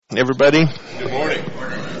Everybody? Good morning.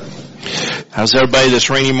 How's everybody this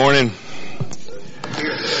rainy morning?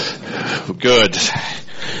 Good.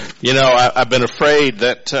 You know, I've been afraid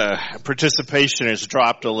that participation has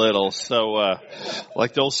dropped a little. So,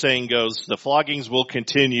 like the old saying goes, the floggings will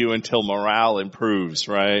continue until morale improves,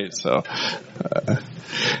 right? So,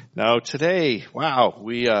 no, today, wow,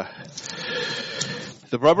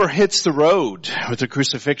 the rubber hits the road with the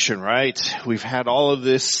crucifixion, right? We've had all of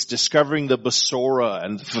this discovering the Besorah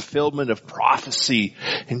and the fulfillment of prophecy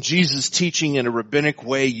and Jesus teaching in a rabbinic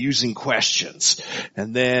way using questions.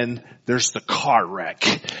 And then there's the car wreck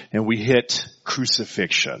and we hit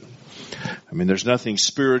crucifixion. I mean, there's nothing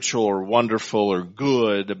spiritual or wonderful or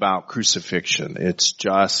good about crucifixion. It's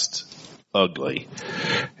just ugly.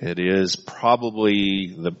 It is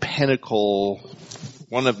probably the pinnacle,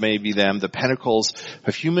 one of maybe the pinnacles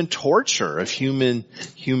of human torture, of human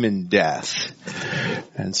death.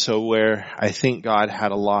 And so where I think God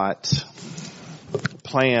had a lot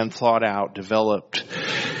planned, thought out, developed,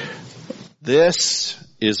 this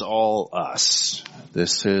is all us.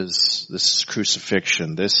 This is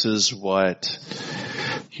crucifixion. This is what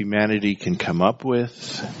humanity can come up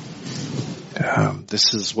with.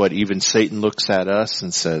 This is what even Satan looks at us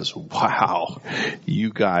and says, wow,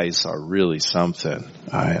 you guys are really something.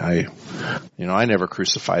 I never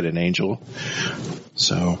crucified an angel.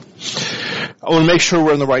 So I want to make sure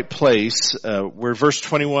we're in the right place. We're verse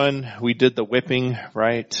 21. We did the whipping,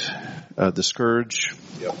 right? The scourge.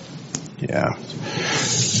 Yep. Yeah.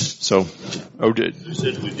 So, You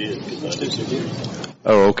said we did, because I think we did.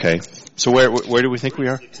 Oh, okay. So where do we think we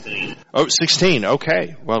are? 16. Oh, 16.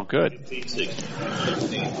 Okay. Well, good. 16.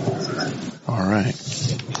 All right.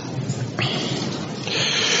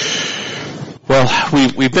 Well,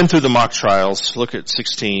 we've been through the mock trials. Look at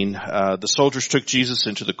 16. The soldiers took Jesus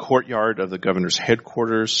into the courtyard of the governor's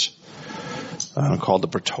headquarters, called the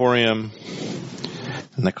Praetorium,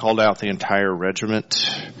 and they called out the entire regiment.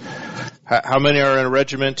 How many are in a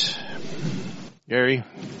regiment, Gary? A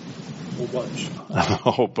whole bunch. A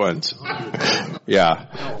whole bunch.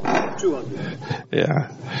 Yeah. 200.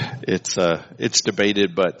 Yeah. It's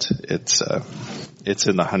debated, but it's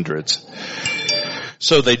in the hundreds.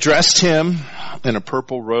 So they dressed him in a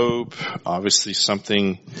purple robe, obviously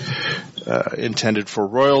something, intended for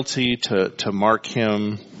royalty to mark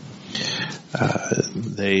him.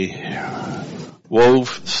 They wove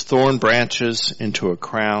thorn branches into a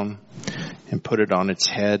crown and put it on its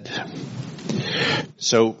head.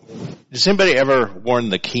 So, has anybody ever worn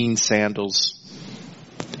the Keen sandals?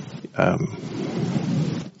 They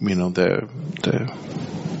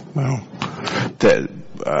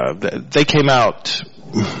came out,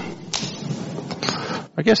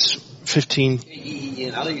 I guess, 15.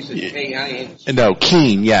 K-E-E-N. I think you said K-I-N. No,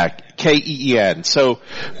 Keen, yeah, K-E-E-N. So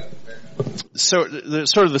the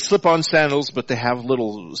sort of the slip-on sandals, but they have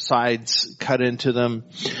little sides cut into them.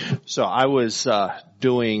 So I was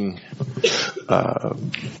in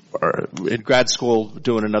grad school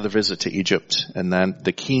doing another visit to Egypt, and then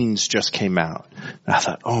the Keens just came out. And I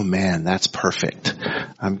thought, oh man, that's perfect.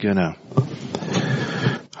 I'm gonna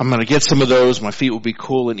get some of those. My feet will be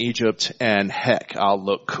cool in Egypt, and heck, I'll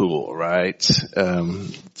look cool, right?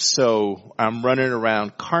 So I'm running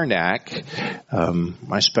around Karnak.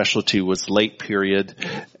 My specialty was late period,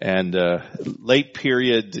 and late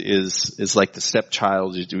period is like the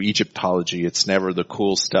stepchild. You do Egyptology. It's never the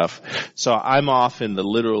cool stuff. So I'm off in the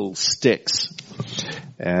literal sticks,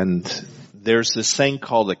 and there's this thing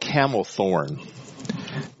called a camel thorn.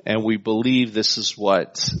 And we believe this is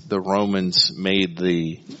what the Romans made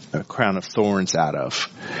the crown of thorns out of.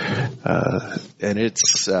 And it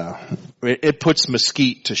puts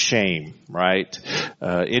mesquite to shame, right?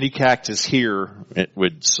 Any cactus here, it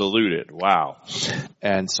would salute it. Wow.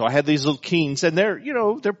 And so I had these little Keens, and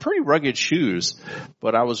they're pretty rugged shoes,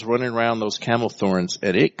 but I was running around those camel thorns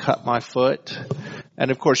and it cut my foot. And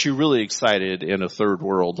of course, you're really excited in a third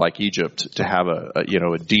world like Egypt to have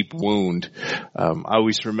a deep wound. I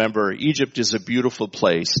always remember Egypt is a beautiful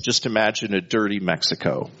place. Just imagine a dirty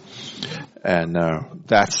Mexico. And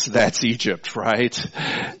that's Egypt, right?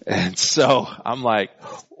 And so I'm like,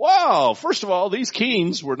 wow, first of all, these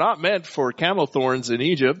Keens were not meant for camel thorns in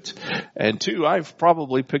Egypt. And two, I've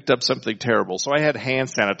probably picked up something terrible. So I had hand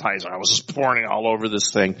sanitizer. I was just pouring it all over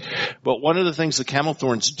this thing. But one of the things the camel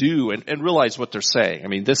thorns do, and realize what they're saying. I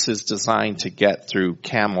mean, this is designed to get through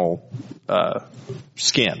camel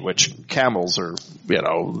skin, which camels are,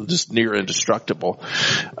 just near indestructible.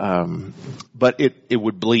 But it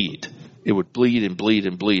would bleed. It would bleed and bleed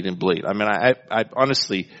and bleed and bleed. I mean, I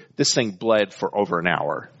honestly, this thing bled for over an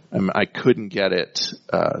hour. I couldn't get it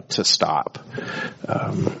to stop,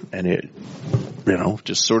 and it,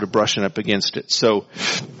 just sort of brushing up against it. So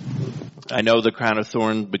I know the crown of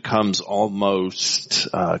thorns becomes almost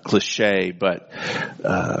cliche, but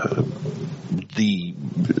the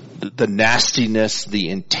nastiness, the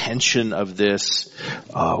intention of this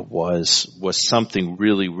was something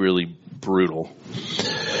really, really brutal.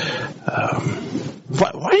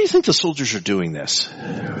 Why do you think the soldiers are doing this?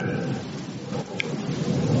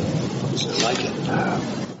 I like it.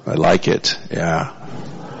 I like it, yeah.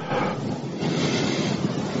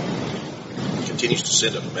 Continues to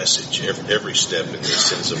send a message. Every step in this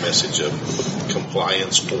sends a message of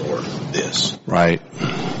compliance for this. Right.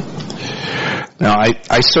 Now,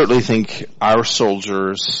 I certainly think our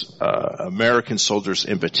soldiers, American soldiers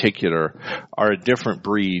in particular, are a different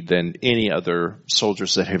breed than any other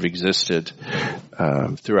soldiers that have existed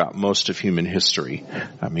throughout most of human history.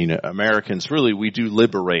 I mean, Americans, really, we do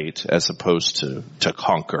liberate as opposed to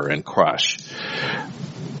conquer and crush.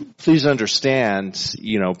 Please understand,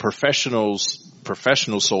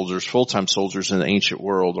 professional soldiers, full-time soldiers in the ancient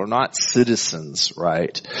world are not citizens,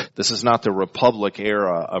 right? This is not the Republic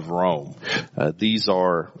era of Rome. These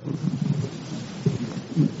are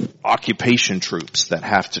occupation troops that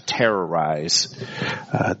have to terrorize.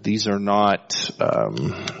 These are not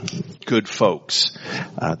good folks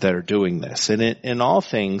that are doing this. And in all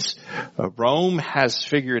things, Rome has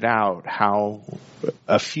figured out how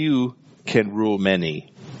a few can rule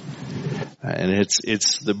many. And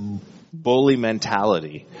it's the bully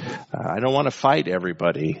mentality. I don't want to fight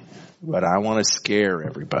everybody, but I want to scare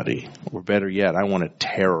everybody. Or better yet, I want to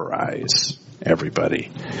terrorize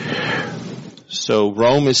everybody. So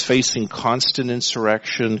Rome is facing constant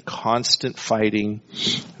insurrection, constant fighting.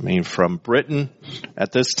 I mean, from Britain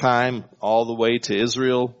at this time all the way to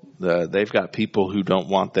Israel, they've got people who don't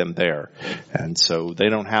want them there. And so they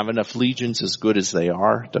don't have enough legions, as good as they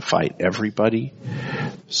are, to fight everybody.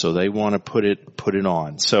 So they want to put it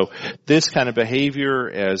on. So this kind of behavior,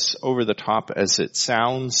 as over the top as it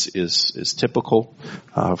sounds, is typical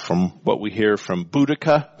from what we hear from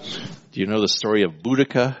Boudica. Do you know the story of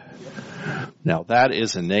Boudica? Now that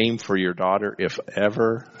is a name for your daughter if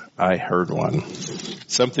ever I heard one.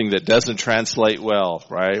 Something that doesn't translate well,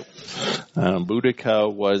 right?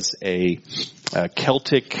 Boudica was a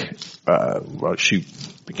Celtic, she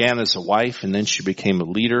began as a wife and then she became a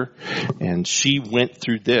leader, and she went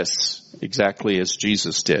through this exactly as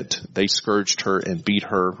Jesus did. They scourged her and beat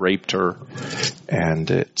her, raped her, and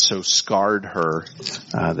it so scarred her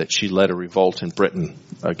that she led a revolt in Britain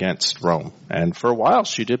against Rome. And for a while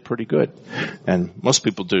she did pretty good. And most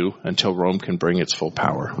people do until Rome can bring its full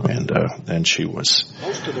power. And then she was...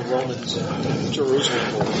 Most of the Romans in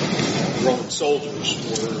Jerusalem were Roman soldiers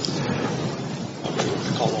were,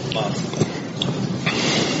 call them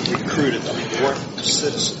recruited. I mean, they weren't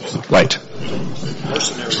citizens. Right.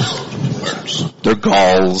 Mercenary soldiers. They're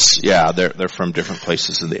Gauls. Yeah, they're from different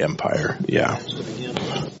places in the empire. Yeah.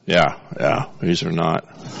 Yeah. These are not,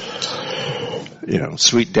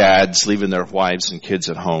 sweet dads leaving their wives and kids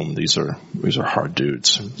at home. These are hard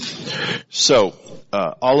dudes. So,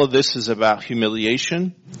 all of this is about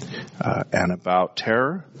humiliation, and about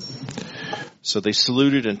terror. So they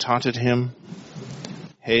saluted and taunted him,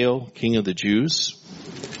 "Hail, King of the Jews."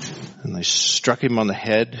 And they struck him on the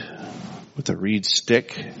head with a reed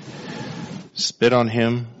stick, spit on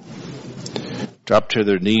him, dropped to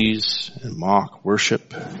their knees and mock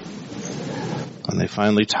worship. When they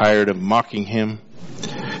finally tired of mocking him,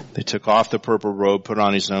 they took off the purple robe, put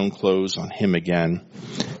on his own clothes on him again,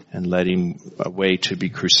 and led him away to be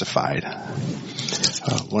crucified.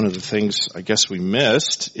 One of the things I guess we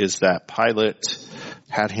missed is that Pilate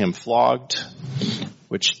had him flogged,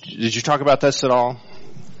 which, did you talk about this at all?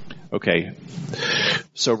 Okay.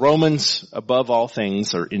 So Romans, above all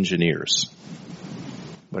things, are engineers.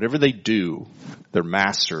 Whatever they do, they're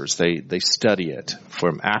masters. They study it,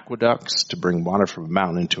 from aqueducts to bring water from a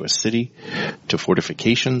mountain into a city, to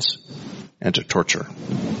fortifications, and to torture.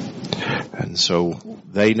 And so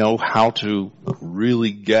they know how to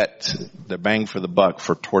really get the bang for the buck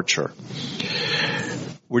for torture.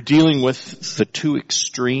 We're dealing with the two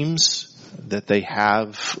extremes that they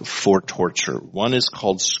have for torture. One is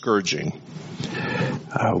called scourging.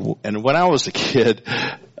 And when I was a kid,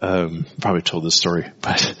 probably told this story,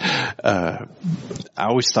 but I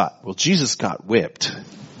always thought, well, Jesus got whipped.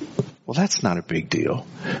 Well, that's not a big deal.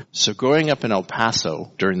 So growing up in El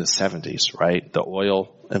Paso during the 70s, right, the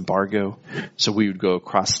oil embargo. So we would go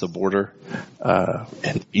across the border,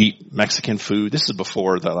 and eat Mexican food. This is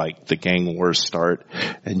before the gang wars start,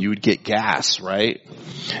 and you would get gas, right?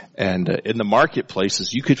 And in the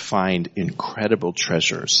marketplaces, you could find incredible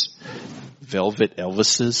treasures. Velvet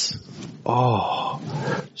Elvises. Oh,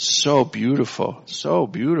 so beautiful, so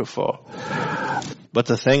beautiful. But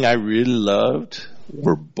the thing I really loved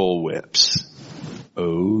were bullwhips.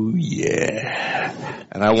 Oh yeah.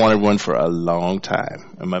 And I wanted one for a long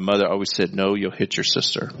time. And my mother always said, no, you'll hit your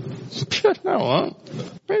sister. No, I won't.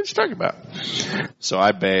 What are you talking about? So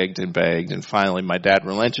I begged and begged, and finally my dad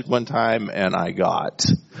relented one time, and I got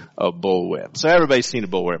a bullwhip. So everybody's seen a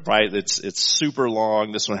bullwhip, right? It's super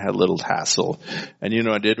long. This one had a little tassel. And you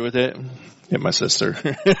know what I did with it? Hit my sister.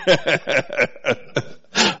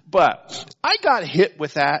 But I got hit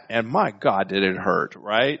with that, and my God, did it hurt,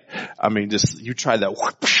 right? I mean, just, you try that,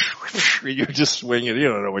 you're just swinging, you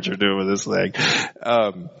don't know what you're doing with this thing.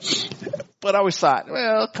 But I always thought,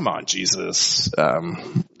 well, come on, Jesus.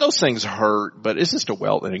 Those things hurt, but it's just a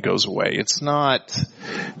welt and it goes away. It's not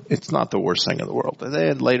the worst thing in the world. And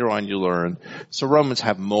then later on you learn, so Romans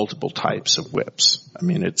have multiple types of whips. I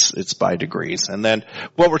mean, it's by degrees. And then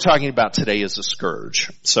what we're talking about today is a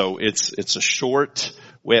scourge. So it's a short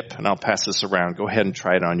whip, and I'll pass this around. Go ahead and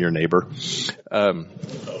try it on your neighbor.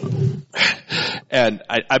 And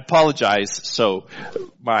I apologize. So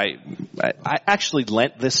I actually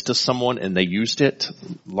lent this to someone and they used it.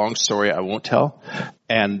 Long story, I won't tell.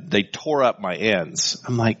 And they tore up my ends.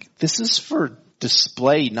 I'm like, this is for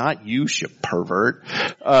display, not use, you pervert.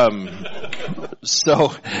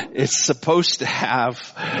 So it's supposed to have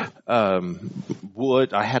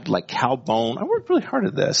wood. I had cow bone. I worked really hard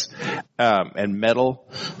at this, and metal.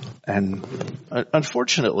 And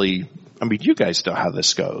unfortunately, I mean, you guys know how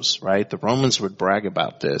this goes, right? The Romans would brag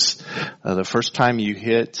about this. The first time you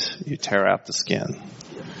hit, you tear out the skin,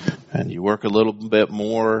 and you work a little bit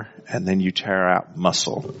more, and then you tear out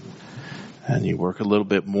muscle. And you work a little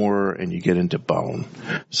bit more and you get into bone.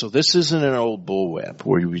 So this isn't an old bullwhip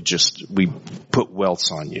where we put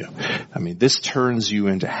welts on you. I mean, this turns you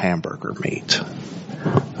into hamburger meat.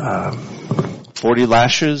 40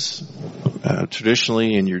 lashes,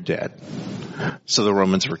 traditionally, and you're dead. So the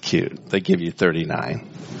Romans were cute. They give you 39,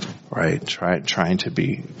 right? Trying to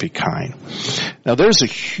be kind. Now there's a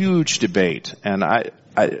huge debate, and I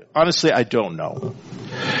honestly, I don't know.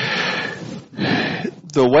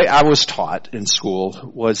 The way I was taught in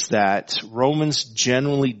school was that Romans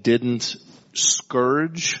generally didn't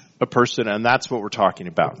scourge a person, and that's what we're talking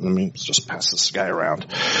about. Let me just pass this guy around.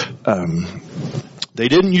 They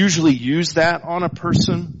didn't usually use that on a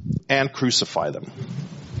person and crucify them.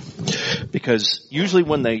 Because usually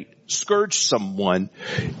when they scourged someone,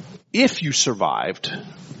 if you survived,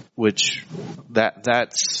 which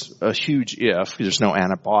that's a huge if, there's no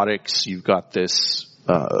antibiotics, you've got this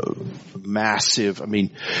massive, I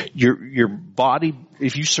mean, your body,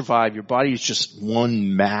 if you survive, your body is just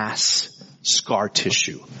one mass scar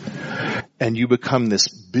tissue. And you become this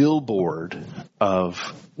billboard of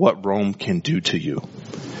what Rome can do to you.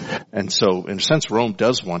 And so, in a sense, Rome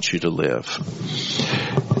does want you to live.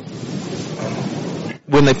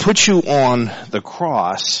 When they put you on the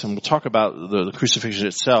cross, and we'll talk about the crucifixion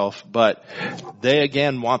itself, but they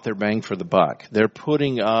again want their bang for the buck. They're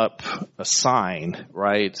putting up a sign,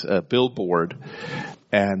 right, a billboard,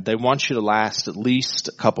 and they want you to last at least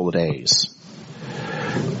a couple of days.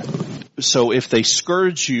 So if they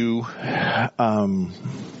scourge you,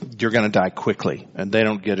 you're going to die quickly, and they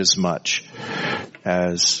don't get as much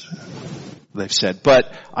as they've said.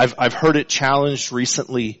 But I've heard it challenged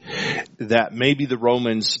recently that maybe the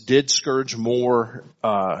Romans did scourge more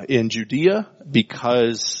in Judea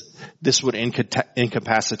because this would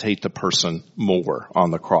incapacitate the person more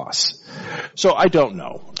on the cross. So I don't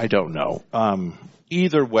know.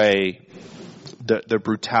 Either way, the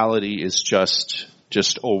brutality is just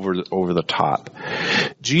over the top.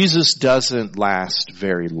 Jesus doesn't last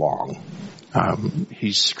very long.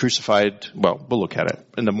 He's crucified, well, we'll look at it,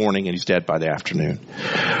 in the morning, and he's dead by the afternoon.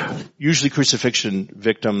 Usually crucifixion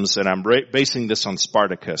victims, and I'm basing this on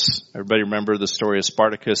Spartacus. Everybody remember the story of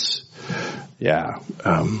Spartacus? Yeah.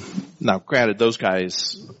 Now, granted, those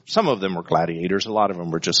guys, some of them were gladiators, a lot of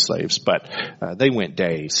them were just slaves, but they went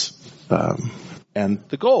days. And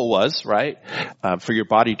the goal was, right, for your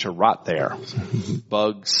body to rot there.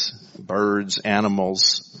 Bugs, birds,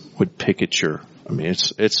 animals would pick at your, I mean,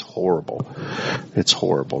 it's horrible. It's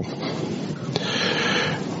horrible.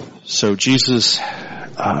 So Jesus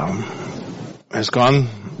has gone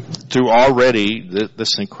through already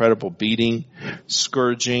this incredible beating,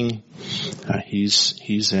 scourging.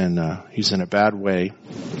 He's in a bad way.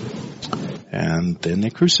 and then they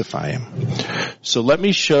crucify him. So let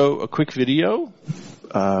me show a quick video.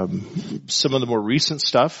 Some of the more recent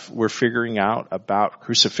stuff we're figuring out about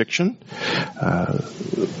crucifixion.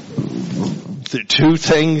 The two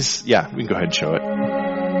things, we can go ahead and show it.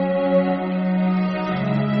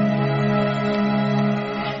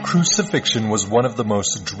 Crucifixion was one of the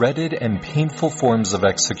most dreaded and painful forms of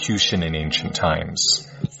execution in ancient times.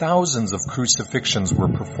 Thousands of crucifixions were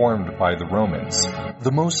performed by the Romans,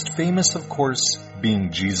 the most famous, of course,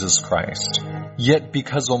 being Jesus Christ. Yet,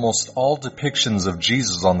 because almost all depictions of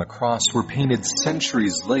Jesus on the cross were painted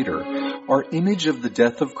centuries later, our image of the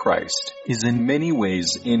death of Christ is in many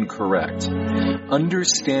ways incorrect.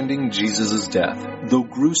 Understanding Jesus' death, though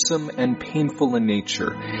gruesome and painful in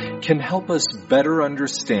nature, can help us better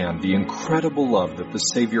understand the incredible love that the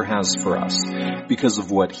Savior has for us because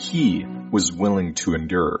of what He was willing to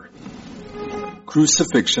endure.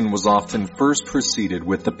 Crucifixion was often first preceded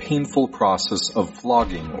with the painful process of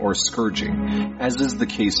flogging or scourging, as is the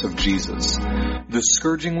case of Jesus. The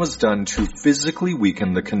scourging was done to physically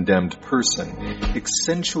weaken the condemned person,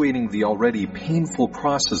 accentuating the already painful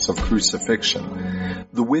process of crucifixion.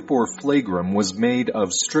 The whip or flagrum was made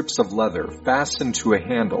of strips of leather fastened to a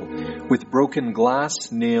handle, with broken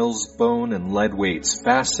glass, nails, bone, and lead weights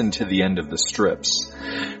fastened to the end of the strips.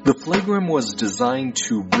 The flagrum was designed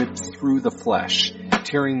to rip through the flesh,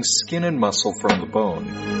 tearing skin and muscle from the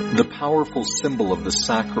bone. The powerful symbol of the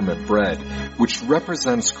sacrament bread, which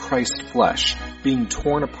represents Christ's flesh being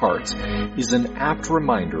torn apart, is an apt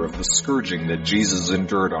reminder of the scourging that Jesus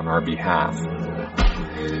endured on our behalf.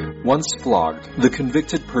 Once flogged, the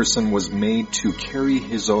convicted person was made to carry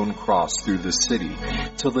his own cross through the city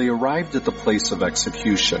till they arrived at the place of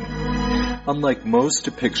execution. Unlike most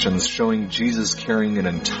depictions showing Jesus carrying an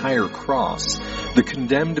entire cross, the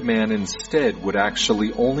condemned man instead would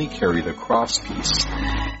actually only carry the crosspiece.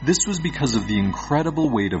 This was because of the incredible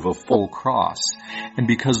weight of a full cross, and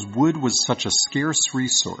because wood was such a scarce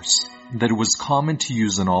resource that it was common to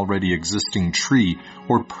use an already existing tree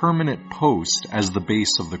or permanent post as the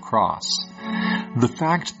base of the cross. The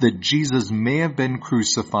fact that Jesus may have been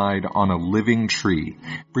crucified on a living tree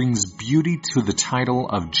brings beauty to the title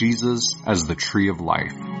of Jesus as the Tree of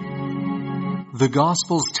Life. The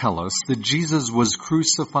Gospels tell us that Jesus was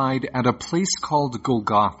crucified at a place called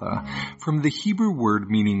Golgotha, from the Hebrew word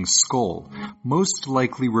meaning skull, most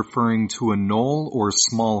likely referring to a knoll or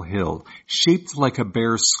small hill, shaped like a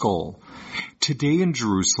bear's skull. Today in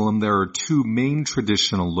Jerusalem there are two main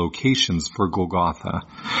traditional locations for Golgotha: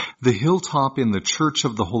 the hilltop in the Church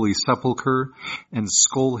of the Holy Sepulchre and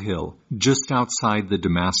Skull Hill, just outside the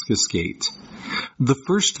Damascus Gate. The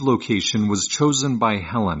first location was chosen by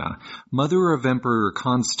Helena, mother of Emperor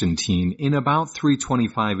Constantine, in about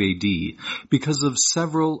 325 AD, because of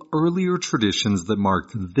several earlier traditions that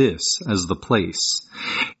marked this as the place.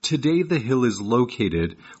 Today the hill is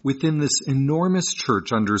located within this enormous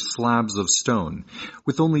church under slabs of stone,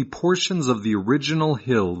 with only portions of the original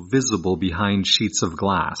hill visible behind sheets of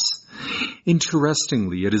glass.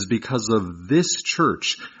 Interestingly, it is because of this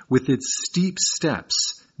church, with its steep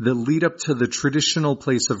steps that lead up to the traditional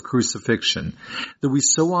place of crucifixion, that we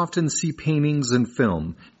so often see paintings and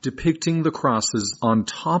film depicting the crosses on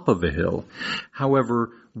top of a hill.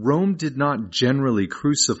 However, Rome did not generally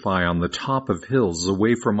crucify on the top of hills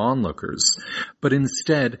away from onlookers, but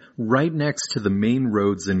instead right next to the main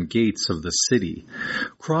roads and gates of the city.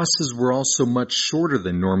 Crosses were also much shorter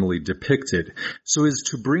than normally depicted, so as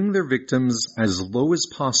to bring their victims as low as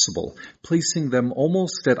possible, placing them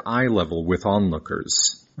almost at eye level with onlookers.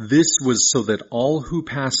 This was so that all who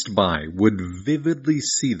passed by would vividly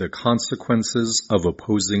see the consequences of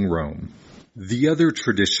opposing Rome. The other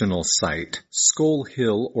traditional site, Skull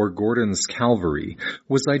Hill or Gordon's Calvary,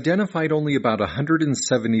 was identified only about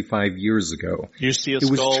 175 years ago. You see a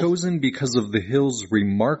skull? It was chosen because of the hill's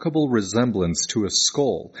remarkable resemblance to a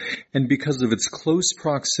skull, and because of its close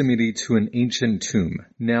proximity to an ancient tomb,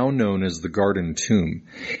 now known as the Garden Tomb.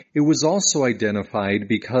 It was also identified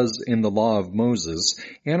because in the law of Moses,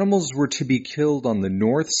 animals were to be killed on the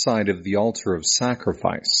north side of the altar of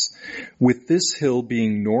sacrifice. With this hill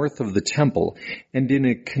being north of the temple, and in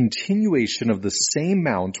a continuation of the same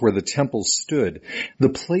mount where the temple stood, the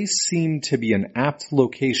place seemed to be an apt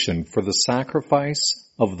location for the sacrifice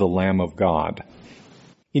of the Lamb of God.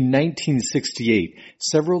 In 1968,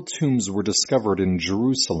 several tombs were discovered in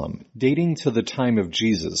Jerusalem, dating to the time of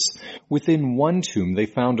Jesus. Within one tomb, they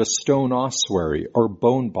found a stone ossuary, or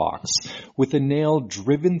bone box, with a nail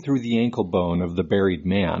driven through the ankle bone of the buried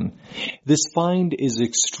man. This find is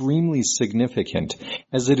extremely significant,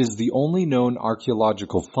 as it is the only known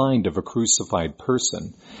archaeological find of a crucified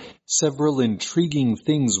person. Several intriguing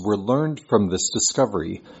things were learned from this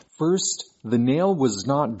discovery. First, the nail was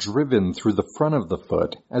not driven through the front of the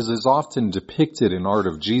foot, as is often depicted in art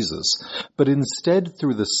of Jesus, but instead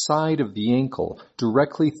through the side of the ankle,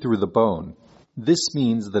 directly through the bone. This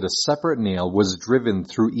means that a separate nail was driven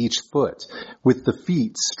through each foot, with the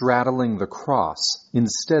feet straddling the cross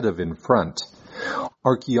instead of in front.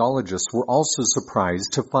 Archaeologists were also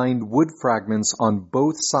surprised to find wood fragments on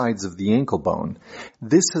both sides of the ankle bone.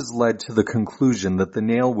 This has led to the conclusion that the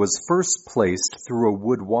nail was first placed through a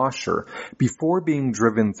wood washer before being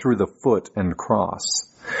driven through the foot and cross.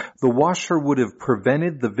 The washer would have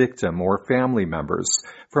prevented the victim or family members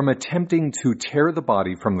from attempting to tear the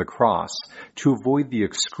body from the cross to avoid the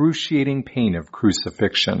excruciating pain of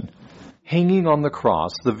crucifixion. Hanging on the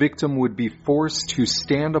cross, the victim would be forced to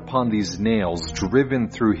stand upon these nails driven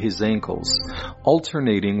through his ankles,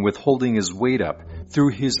 alternating with holding his weight up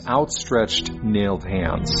through his outstretched, nailed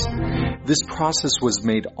hands. This process was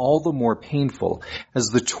made all the more painful as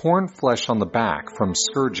the torn flesh on the back from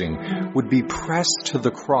scourging would be pressed to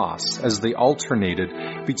the cross as they alternated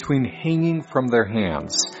between hanging from their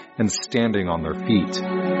hands and standing on their feet.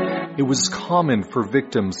 It was common for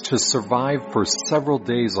victims to survive for several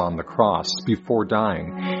days on the cross before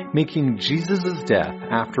dying, making Jesus' death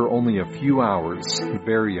after only a few hours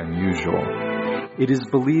very unusual. It is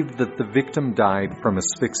believed that the victim died from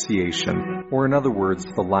asphyxiation, or in other words,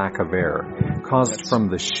 the lack of air, caused from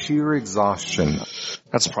the sheer exhaustion.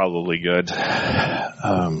 That's probably good.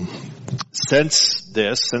 Since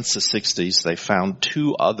the 60s, they found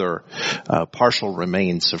two other partial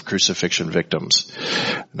remains of crucifixion victims.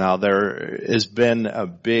 Now, there has been a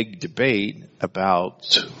big debate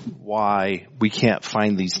about why we can't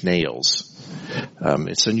find these nails.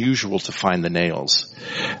 It's unusual to find the nails.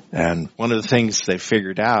 And one of the things they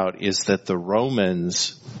figured out is that the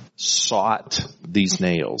Romans sought these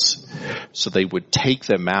nails. So they would take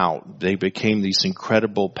them out. They became these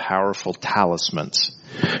incredible, powerful talismans.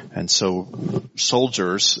 And so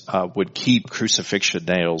soldiers would keep crucifixion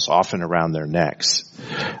nails often around their necks.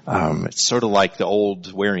 It's sort of like the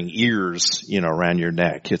old wearing ears, around your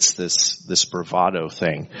neck. It's this bravado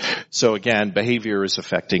thing. So again, behavior is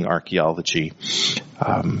affecting archaeology.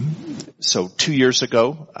 So 2 years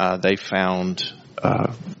ago, they found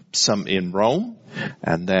some in Rome,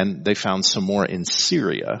 and then they found some more in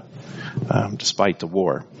Syria, despite the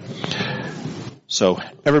war. So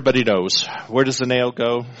everybody knows, where does the nail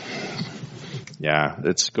go? Yeah,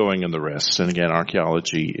 it's going in the wrist. And again,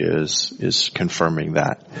 archaeology is confirming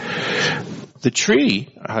that. The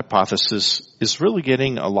tree hypothesis is really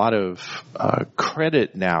getting a lot of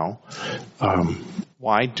credit now.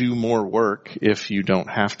 Why do more work if you don't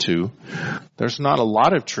have to? There's not a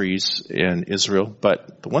lot of trees in Israel,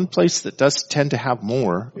 but the one place that does tend to have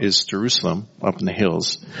more is Jerusalem, up in the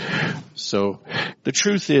hills. So the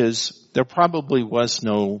truth is, there probably was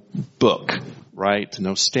no book, right?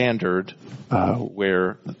 No standard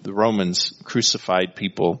where the Romans crucified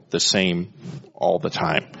people the same all the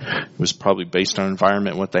time. It was probably based on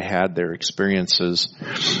environment, what they had, their experiences.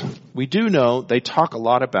 We do know they talk a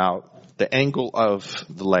lot about the angle of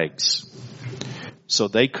the legs. So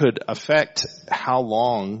they could affect how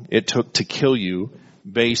long it took to kill you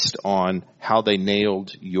based on how they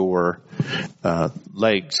nailed your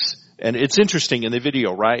legs. And it's interesting in the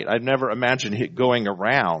video, right? I've never imagined it going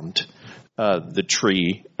around the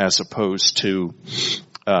tree as opposed to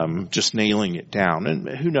just nailing it down. And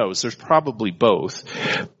who knows? There's probably both.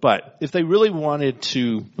 But if they really wanted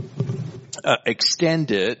to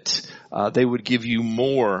extend it, they would give you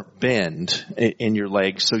more bend in your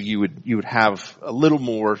legs, so you would have a little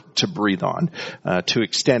more to breathe on. To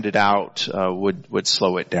extend it out would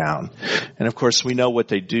slow it down. And of course, we know what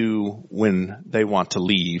they do when they want to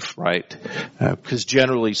leave, right? Because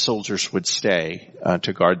generally soldiers would stay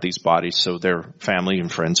to guard these bodies, so their family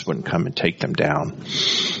and friends wouldn't come and take them down.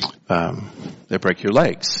 They break your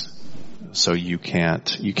legs, so you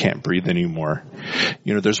can't breathe anymore.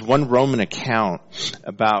 There's one Roman account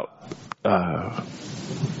about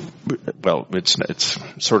it's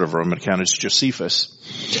sort of a Roman account. It's Josephus.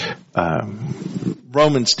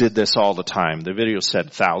 Romans did this all the time. The video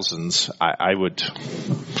said thousands. I would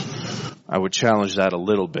challenge that a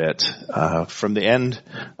little bit. From the end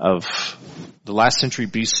of the last century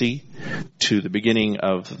BC to the beginning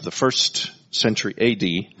of the first century AD,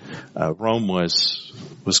 Rome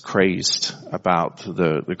was crazed about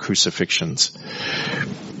the crucifixions.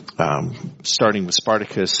 Starting with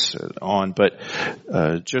Spartacus on, but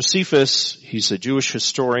Josephus, he's a Jewish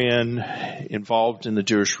historian involved in the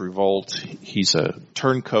Jewish revolt. He's a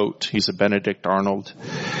turncoat. He's a Benedict Arnold.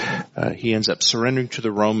 he ends up surrendering to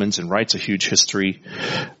the Romans and writes a huge history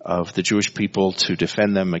of the Jewish people to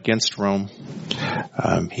defend them against Rome.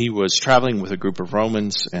 He was traveling with a group of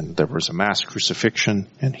Romans, and there was a mass crucifixion,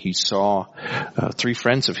 and he saw 3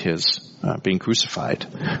 friends of his being crucified.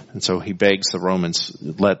 And so he begs the Romans,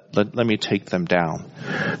 let me take them down.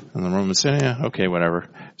 And the Romans say, yeah, okay, whatever.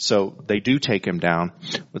 So they do take him down.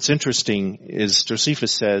 What's interesting is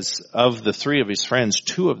Josephus says of the 3 of his friends,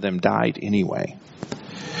 2 of them died anyway,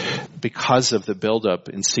 because of the buildup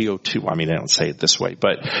in CO2. I mean, I don't say it this way,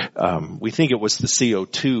 but we think it was the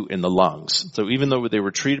CO2 in the lungs. So even though they were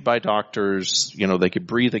treated by doctors, they could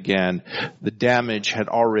breathe again, the damage had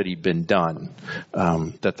already been done,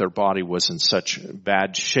 that their body was in such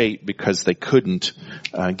bad shape because they couldn't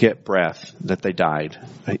get breath that they died.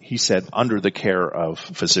 He said, under the care of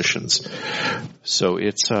physicians. So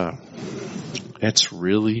it's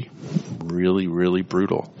really, really, really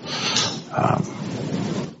brutal.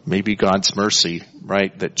 Maybe God's mercy,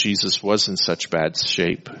 right, that Jesus was in such bad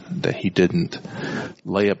shape that he didn't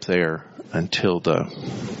lay up there until the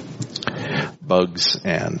bugs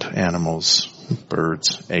and animals,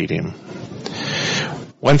 birds ate him.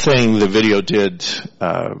 One thing the video did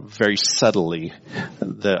very subtly,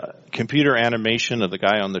 the computer animation of the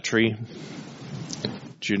guy on the tree,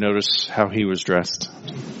 did you notice how he was dressed?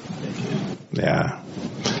 Yeah.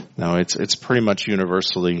 No, it's pretty much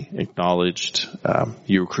universally acknowledged.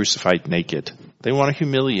 You were crucified naked. They want to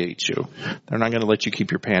humiliate you. They're not going to let you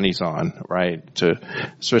keep your panties on, right?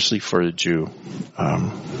 Especially for a Jew.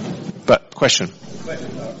 But question. So,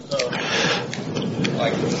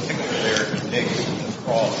 like there, the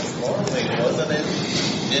cross. Normally, wasn't it?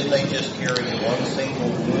 Didn't they just carry one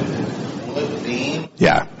single wood beam?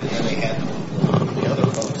 Yeah. And then they had the other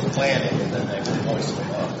folks plant it, and then they would hoist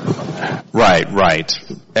them up. Right.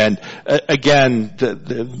 And again,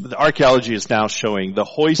 the archaeology is now showing the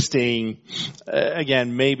hoisting,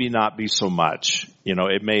 again, maybe not be so much.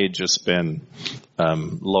 It may have just been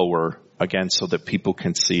lower, again, so that people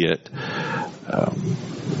can see it. They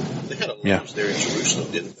had a lounge there in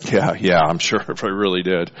Jerusalem, didn't they? Yeah, I'm sure they really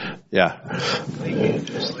did. Yeah. Is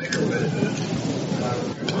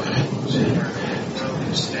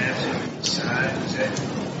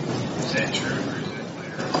that true, or is that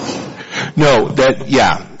later? No,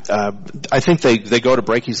 I think they go to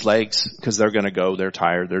break his legs because they're going to go. They're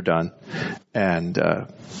tired. They're done. And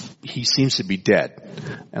he seems to be dead.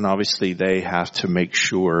 And obviously they have to make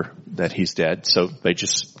sure that he's dead. So they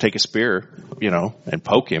just take a spear, and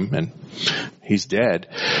poke him, and he's dead.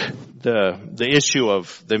 The issue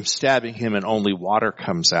of them stabbing him and only water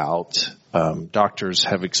comes out, doctors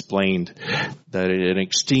have explained that in an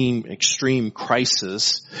extreme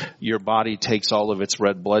crisis, your body takes all of its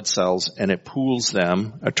red blood cells and it pools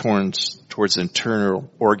them towards internal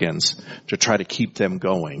organs to try to keep them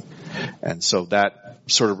going. And so that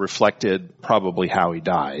sort of reflected probably how he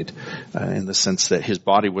died, in the sense that his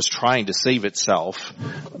body was trying to save itself,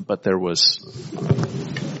 but there was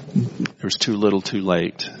too little too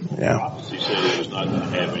late. Yeah. He said he was not going to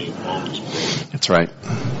have any bones broken. That's right.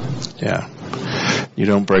 Yeah. You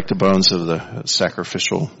don't break the bones of the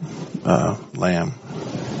sacrificial lamb.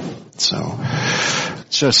 So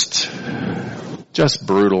just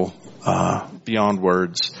brutal, beyond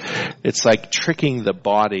words. It's like tricking the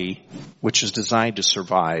body, which is designed to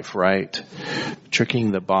survive, right?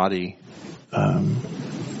 Tricking the body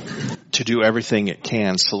to do everything it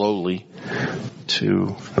can slowly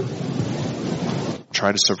to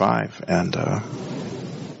try to survive, and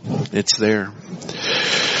it's there.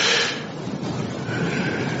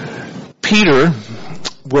 Peter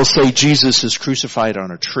will say Jesus is crucified on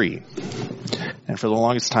a tree. And for the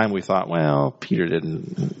longest time we thought, well, Peter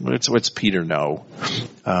didn't, what's Peter know?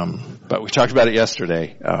 But we talked about it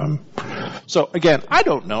yesterday. So again, I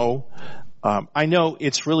don't know. I know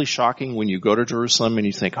it's really shocking when you go to Jerusalem and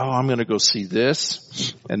you think, oh, I'm going to go see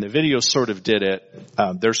this. And the video sort of did it.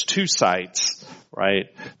 There's 2 sites, right?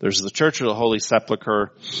 There's the Church of the Holy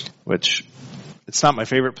Sepulchre, which it's not my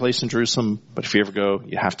favorite place in Jerusalem, but if you ever go,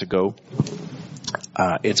 you have to go.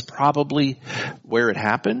 It's probably where it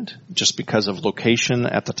happened, just because of location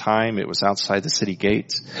at the time. It was outside the city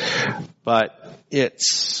gates. But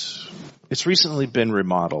it's recently been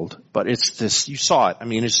remodeled, but it's this, you saw it. I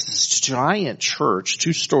mean, it's this giant church,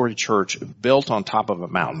 2-story church built on top of a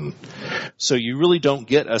mountain. So you really don't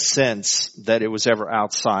get a sense that it was ever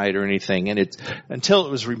outside or anything. And until it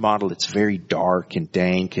was remodeled, it's very dark and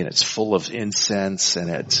dank, and it's full of incense, and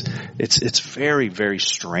it's very, very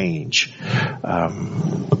strange.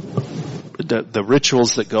 The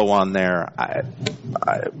rituals that go on there,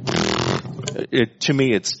 To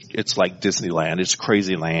me, it's like Disneyland. It's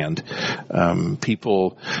crazy land.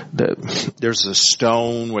 There's a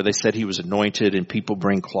stone where they said he was anointed, and people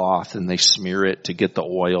bring cloth and they smear it to get the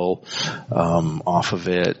oil off of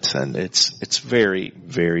it, and it's very,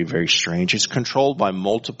 very, very strange. It's controlled by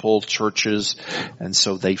multiple churches, and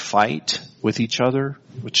so they fight with each other,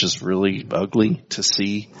 which is really ugly to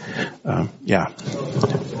see. Yeah. So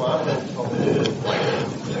I've been told that like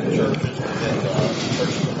churches within the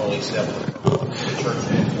Church of the Holy Sepulchre, the Church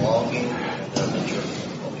of Flogging, and then the Church of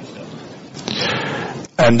the Holy Sepulchre.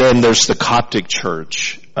 And then there's the Coptic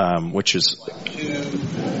Church, which is Like two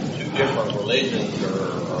different religions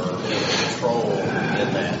are in control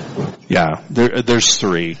in that. yeah. There's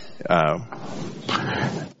three,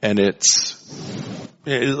 and it's.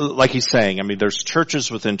 Like he's saying, I mean, there's churches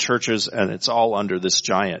within churches, and it's all under this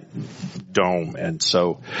giant dome. And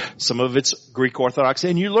so some of it's Greek Orthodox,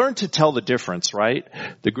 and you learn to tell the difference, right?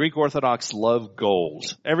 The Greek Orthodox love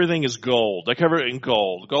gold. Everything is gold. They cover it in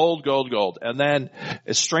gold. Gold, gold, gold. And then,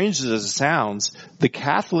 as strange as it sounds, the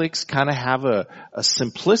Catholics kind of have a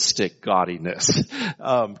simplistic gaudiness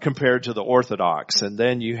compared to the Orthodox. And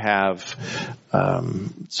then you have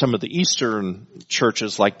some of the Eastern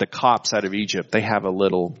churches, like the Copts out of Egypt. They have a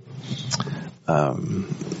little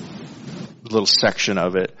section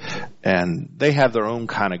of it, and they have their own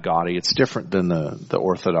kind of gaudy. It's different than the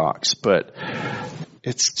Orthodox, but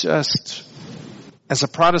it's just, as a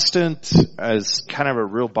Protestant, as kind of a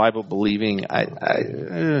real Bible believing, I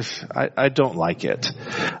don't like it.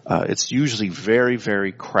 It's usually very,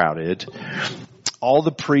 very crowded. All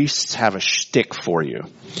the priests have a shtick for you.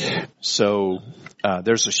 So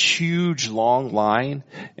there's a huge long line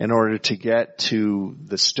in order to get to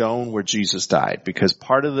the stone where Jesus died, because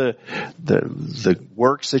part of the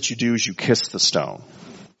works that you do is you kiss the stone.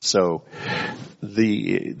 So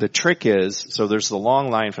the trick is, so there's the long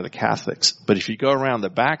line for the Catholics, but if you go around the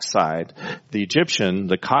backside, the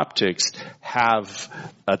Coptics have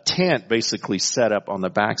a tent basically set up on the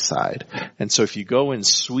backside. And so if you go and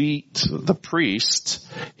sweet the priest,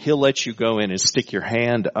 he'll let you go in and stick your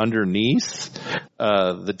hand underneath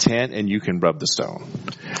the tent, and you can rub the stone.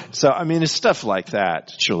 So, I mean, it's stuff like that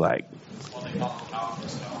that you're like,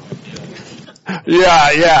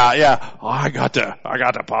 yeah. Oh, I got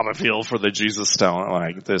to pop a feel for the Jesus stone.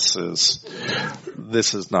 Like, this is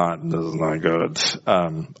not good.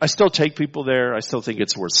 I still take people there. I still think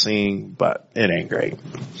it's worth seeing, but it ain't great.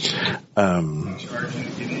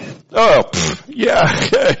 Yeah.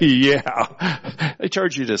 They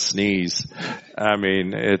charge you to sneeze. I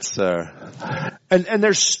mean, it's, and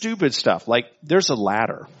there's stupid stuff. Like, there's a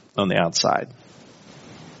ladder on the outside.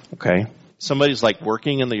 Okay? Somebody's like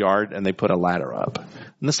working in the yard, and they put a ladder up.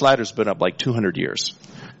 And this ladder's been up like 200 years.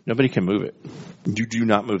 Nobody can move it. You do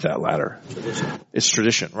not move that ladder. It's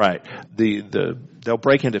tradition, right? They'll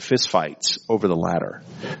break into fist fights over the ladder.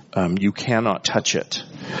 You cannot touch it.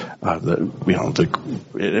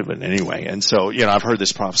 Anyway, and so, I've heard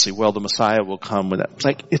this prophecy. Well, the Messiah will come with it. It's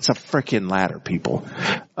like, it's a frickin' ladder, people.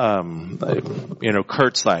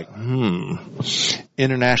 Kurt's like,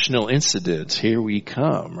 international incidents, here we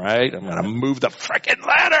come, right? I'm gonna move the frickin'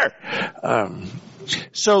 ladder.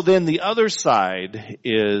 So then the other side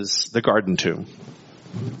is the Garden Tomb,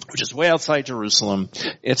 which is way outside Jerusalem.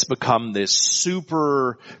 It's become this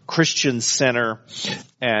super Christian center,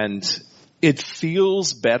 and it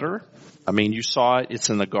feels better. I mean, you saw it.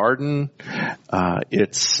 It's in the garden.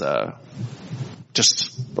 It's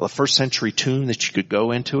just the first century tomb that you could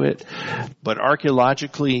go into it. But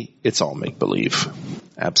archaeologically, it's all make-believe.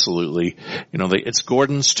 Absolutely. It's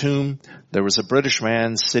Gordon's tomb. There was a British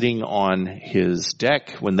man sitting on his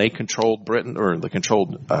deck when they controlled Britain, or they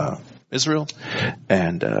controlled Israel.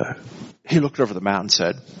 And he looked over the mountain and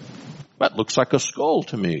said, "That looks like a skull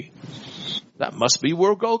to me. That must be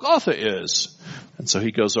where Golgotha is." And so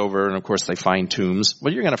he goes over, and of course they find tombs.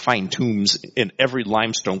 Well, you're going to find tombs in every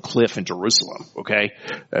limestone cliff in Jerusalem, okay?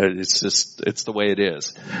 It's the way it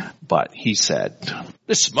is. But he said,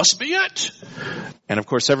 "This must be it." And of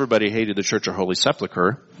course everybody hated the Church of Holy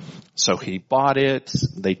Sepulchre. So he bought it.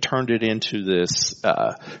 They turned it into this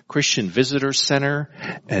Christian visitor center.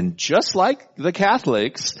 And just like the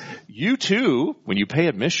Catholics, you too, when you pay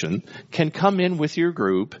admission, can come in with your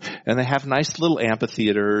group. And they have nice little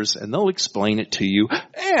amphitheaters, and they'll explain it to you.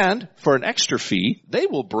 And for an extra fee, they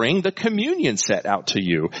will bring the communion set out to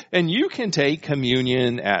you. And you can take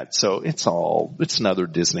communion so it's another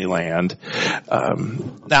Disneyland.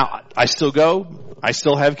 Now, I still go. I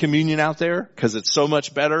still have communion out there because it's so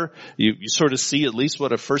much better. You sort of see at least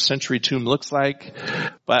what a first century tomb looks like.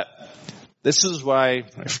 But This is why,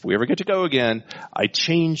 if we ever get to go again, I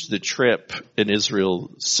changed the trip in Israel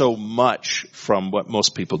so much from what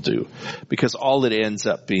most people do. Because all it ends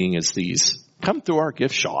up being is these, come through our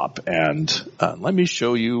gift shop and let me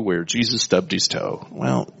show you where Jesus stubbed his toe.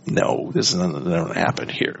 Well, no, this doesn't happen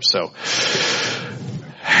here. So,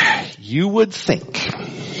 you would think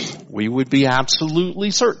we would be absolutely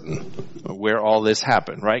certain where all this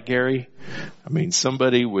happened, right, Gary? I mean,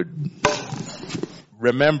 somebody would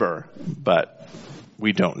remember, but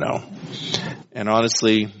we don't know. And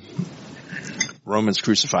honestly, Romans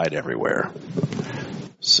crucified everywhere.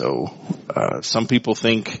 So some people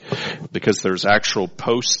think because there's actual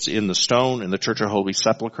posts in the stone in the Church of Holy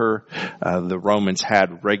Sepulchre, the Romans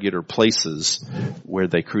had regular places where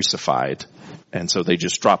they crucified. And so they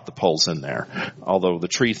just dropped the poles in there. Although the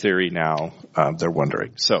tree theory now, they're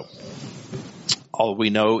wondering. So all we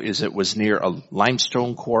know is it was near a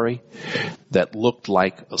limestone quarry that looked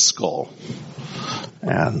like a skull.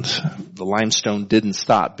 And the limestone didn't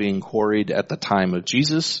stop being quarried at the time of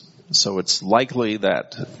Jesus. So it's likely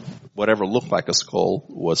that whatever looked like a skull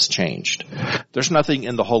was changed. There's nothing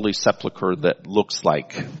in the Holy Sepulchre that looks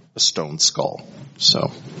like a stone skull.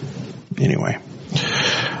 So anyway,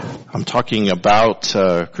 I'm talking about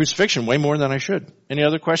crucifixion way more than I should. Any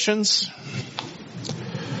other questions?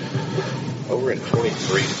 Over in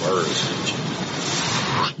 23 verse.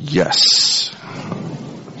 Yes.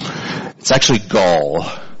 It's actually gall.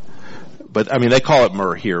 But, I mean, they call it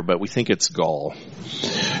myrrh here, but we think it's gall.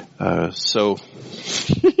 So,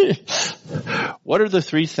 what are the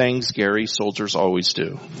 3 things, Gary, soldiers always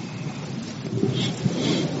do?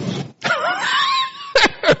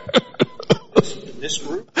 This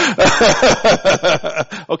group?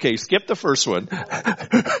 Okay, skip the first one.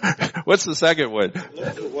 What's the second one?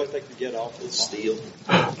 Look for what they can get off the steel.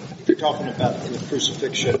 You're talking about in the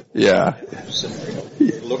crucifixion Yeah. scenario.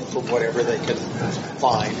 They look for whatever they can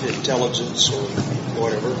find, intelligence or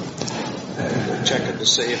whatever. They're checking to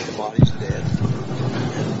see if the body's dead.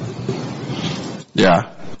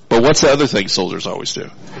 Yeah. But what's the other thing soldiers always do?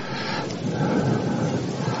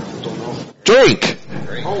 Don't know. Drink.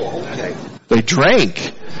 Oh, okay. They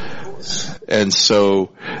drank. And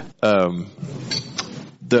so,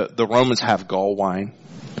 the Romans have gall wine,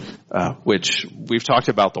 which we've talked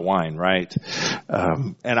about the wine, right?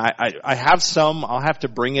 And I have some, I'll have to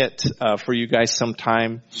bring it, for you guys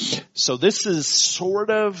sometime. So this is sort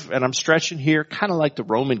of, and I'm stretching here, kind of like the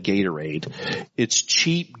Roman Gatorade. It's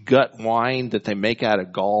cheap gut wine that they make out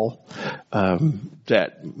of gall,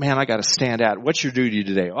 that, man, I gotta stand out. What's your duty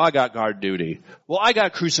today? Oh, I got guard duty. Well, I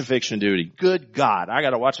got crucifixion duty. Good God. I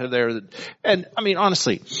gotta watch it there. And, I mean,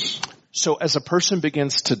 honestly, so as a person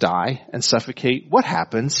begins to die and suffocate, what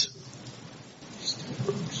happens?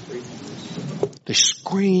 They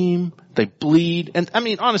scream, they bleed, and I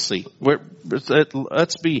mean, honestly,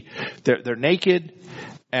 let's be, they're naked,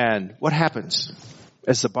 and what happens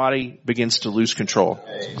as the body begins to lose control?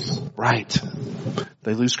 Right.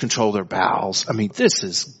 They lose control of their bowels. I mean, this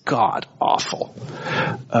is god awful.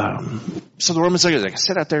 So the Romans like,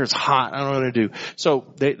 sit out there, it's hot, I don't know what to do. So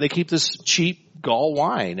they keep this cheap gall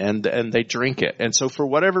wine and they drink it. And so for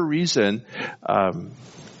whatever reason,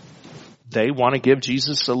 they want to give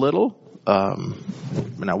Jesus a little.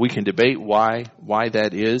 Now we can debate why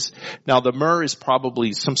that is. Now the myrrh is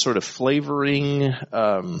probably some sort of flavoring,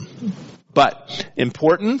 but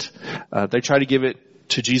important. They try to give it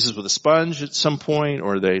to Jesus with a sponge at some point,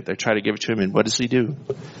 or they try to give it to him, and what does he do?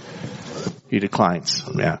 He declines.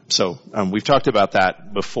 Yeah. So, we've talked about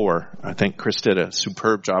that before. I think Chris did a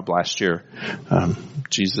superb job last year.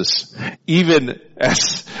 Jesus, even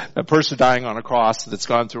as a person dying on a cross that's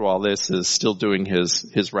gone through all this, is still doing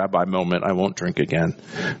his rabbi moment. I won't drink again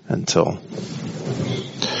until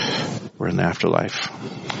we're in the afterlife.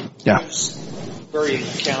 Yeah. There's varying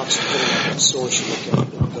accounts depending on the source you look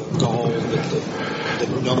at, the gall that the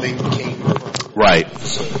numbing came from. Right.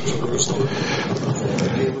 So Jerusalem.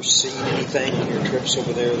 Have you ever seen anything in your trips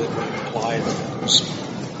over there that would imply that it was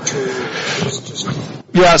true? It's just...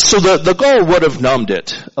 Yeah, so the gall would have numbed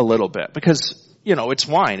it a little bit because, you know, it's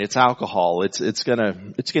wine, it's alcohol, it's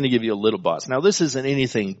gonna give you a little buzz. Now this isn't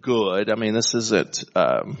anything good. I mean, this isn't,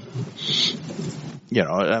 you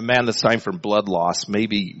know, a man that's dying from blood loss,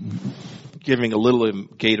 maybe giving a little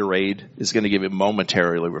Gatorade is going to give him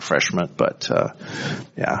momentarily refreshment, but,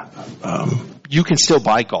 you can still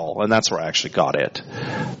buy gall, and that's where I actually got it.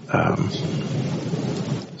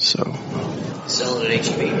 Selling at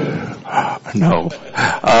HEB? No.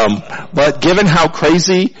 But given how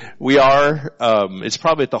crazy we are, it's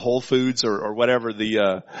probably at the Whole Foods or whatever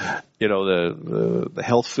the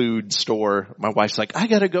health food store. My wife's like, I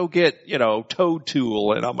gotta go get, Toad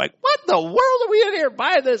Tool. And I'm like, what in the world are we in here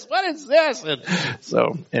buying this? What is this? And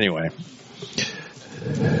so anyway.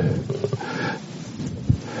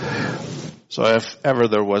 So if ever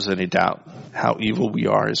there was any doubt how evil we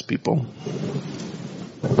are as people,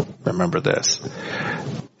 remember this.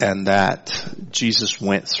 And that Jesus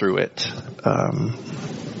went through it.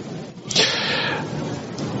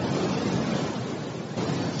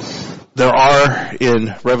 There are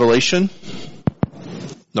in Revelation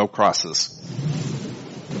no crosses.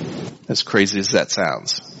 As crazy as that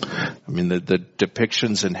sounds. I mean, the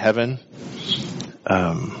depictions in heaven,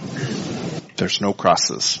 there's no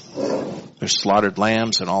crosses. There's slaughtered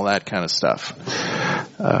lambs and all that kind of stuff.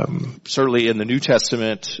 Certainly in the New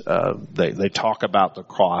Testament, they talk about the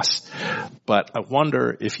cross, but I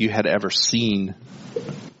wonder if you had ever seen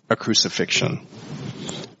a crucifixion,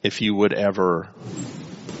 if you would ever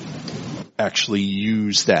actually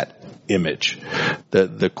use that image.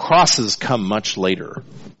 The crosses come much later.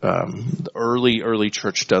 The early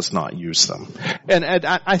church does not use them. And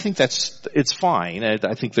I think it's fine.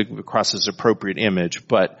 I think the cross is an appropriate image,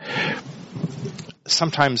 but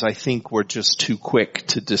sometimes I think we're just too quick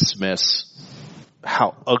to dismiss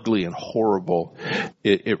how ugly and horrible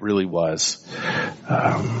it really was.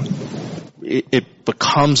 It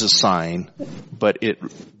becomes a sign, but it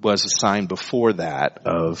was a sign before that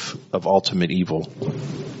of ultimate evil.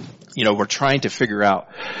 We're trying to figure out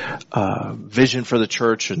vision for the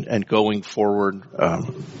church and going forward.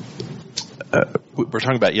 We were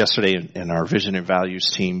talking about yesterday in our vision and values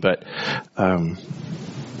team, but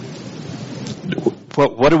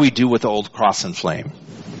what do we do with the old cross and flame?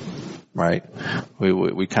 Right?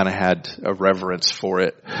 We kind of had a reverence for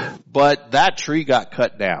it, but that tree got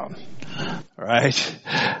cut down. Right?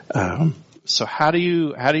 So how do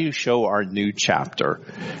you show our new chapter?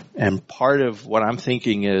 And part of what I'm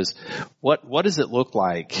thinking is, what does it look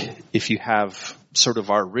like if you have sort of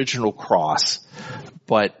our original cross,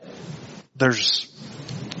 but there's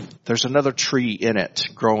another tree in it,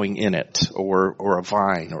 growing in it, or a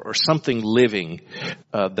vine, or something living,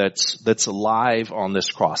 that's alive on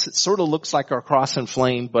this cross. It sort of looks like our cross and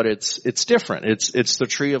flame, but it's different. It's the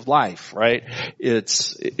tree of life, right?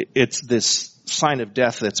 It's this sign of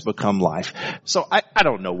death that's become life. So I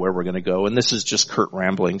don't know where we're going to go, and this is just Kurt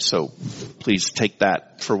rambling, so please take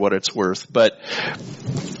that for what it's worth. But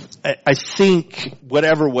I think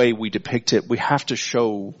whatever way we depict it, we have to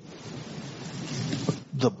show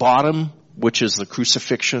the bottom, which is the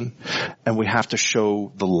crucifixion, and we have to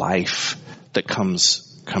show the life that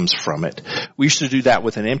comes from it. We used to do that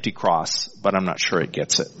with an empty cross, but I'm not sure it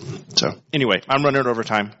gets it. So anyway, I'm running over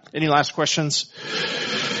time. Any last questions?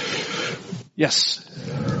 Yes.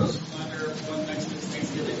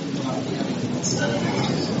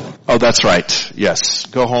 Oh, that's right. Yes.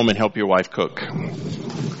 Go home and help your wife cook.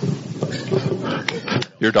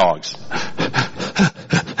 Your dogs.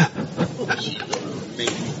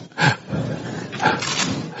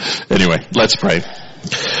 Anyway, let's pray.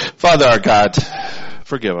 Father our God,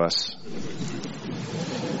 forgive us.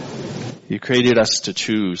 You created us to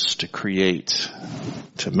choose, to create,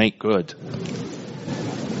 to make good.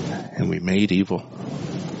 And we made evil.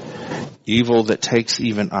 Evil that takes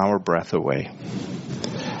even our breath away.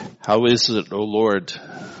 How is it, O Lord,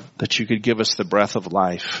 that you could give us the breath of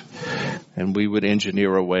life and we would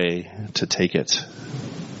engineer a way to take it?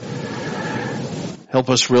 Help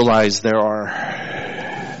us realize there are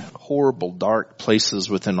horrible, dark places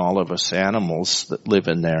within all of us, animals that live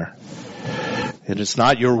in there. It is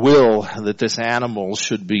not your will that this animal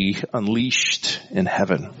should be unleashed in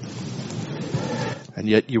heaven. And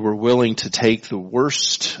yet you were willing to take the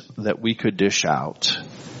worst that we could dish out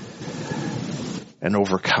and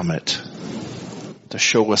overcome it, to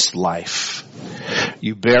show us life.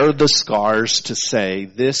 You bear the scars to say,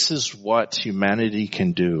 this is what humanity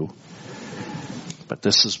can do, but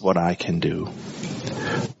this is what I can do.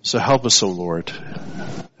 So help us, O Lord,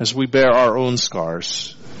 as we bear our own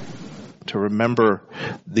scars, to remember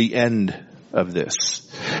the end of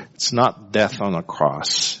this. It's not death on a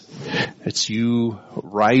cross. It's you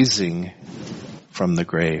rising from the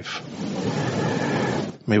grave.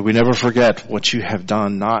 May we never forget what you have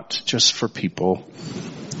done, not just for people,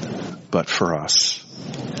 but for us.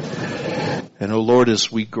 And, O Lord,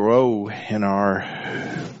 as we grow in our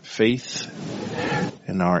faith,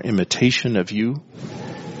 in our imitation of you,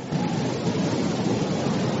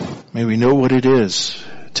 may we know what it is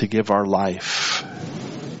to give our life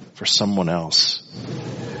for someone else,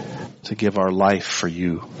 to give our life for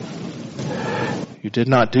you. You did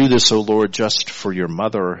not do this, O Lord, just for your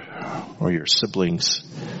mother or your siblings.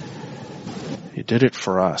 You did it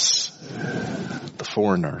for us, the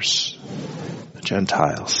foreigners, the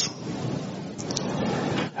Gentiles.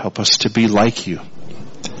 Help us to be like you,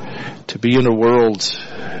 to be in a world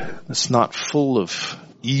that's not full of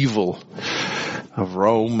evil, of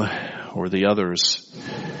Rome or the others,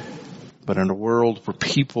 but in a world where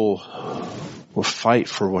people will fight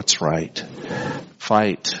for what's right,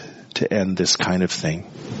 fight to end this kind of thing.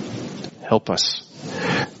 Help us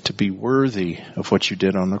to be worthy of what you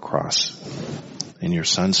did on the cross. In your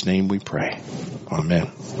Son's name we pray. Amen.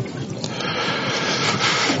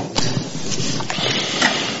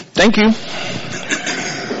 Thank you.